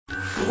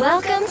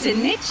Welcome to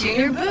Nick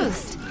Jr.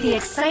 Boost, the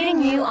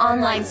exciting new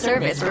online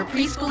service for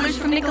preschoolers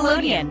from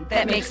Nickelodeon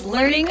that makes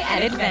learning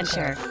an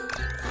adventure.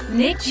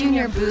 Nick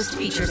Jr. Boost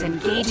features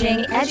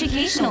engaging,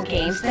 educational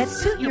games that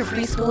suit your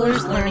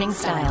preschooler's learning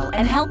style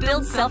and help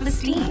build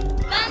self-esteem.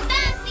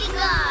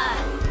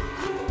 Fantastica!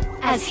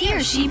 As he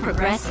or she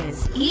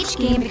progresses, each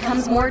game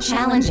becomes more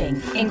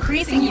challenging,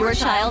 increasing your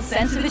child's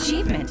sense of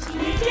achievement.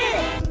 We did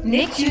it!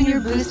 Nick Jr.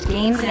 Boost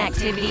games and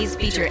activities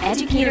feature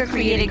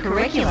educator-created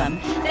curriculum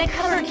that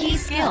cover key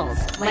skills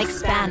like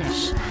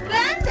Spanish,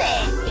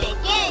 Grande!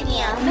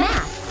 Pequeño!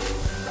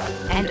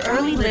 math, and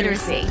early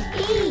literacy.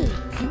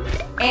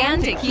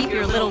 And to keep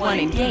your little one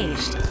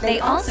engaged, they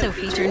also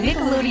feature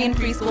Nickelodeon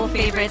preschool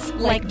favorites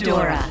like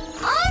Dora,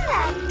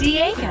 Hola!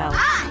 Diego,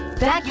 Hi!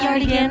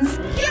 Backyardigans,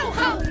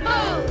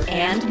 Yo-ho-ho!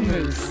 and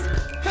Moose.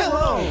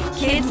 Hello!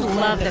 Kids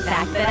love the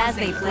fact that as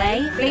they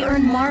play, they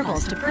earn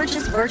marbles to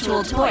purchase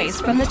virtual toys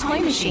from the toy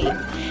machine.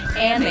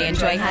 And they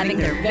enjoy having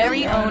their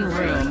very own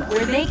room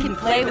where they can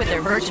play with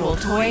their virtual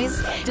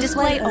toys,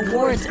 display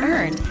awards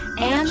earned,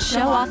 and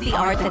show off the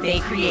art that they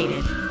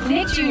created.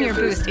 Nick Jr.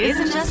 Boost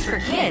isn't just for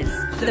kids.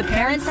 The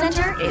Parent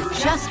Center is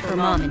just for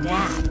mom and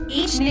dad.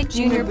 Each Nick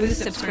Jr.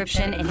 Boost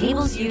subscription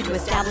enables you to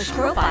establish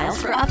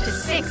profiles for up to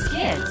 6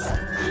 kids.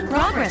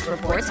 Progress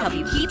reports help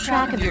you keep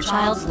track of your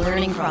child's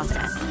learning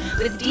process,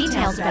 with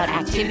details about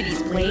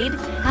activities played,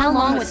 how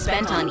long was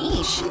spent on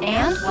each,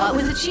 and what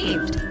was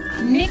achieved.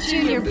 Nick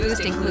Jr.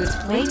 Boost includes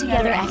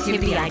play-together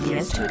activity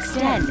ideas to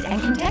extend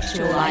and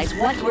contextualize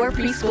what your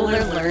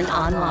preschooler learned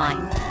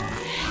online.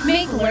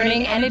 Make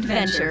learning an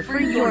adventure for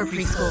your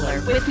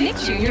preschooler with Nick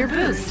Jr.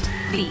 Boost,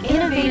 the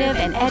innovative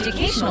and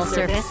educational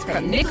service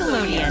from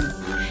Nickelodeon.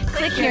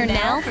 Click here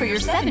now for your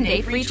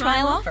 7-day free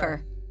trial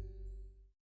offer.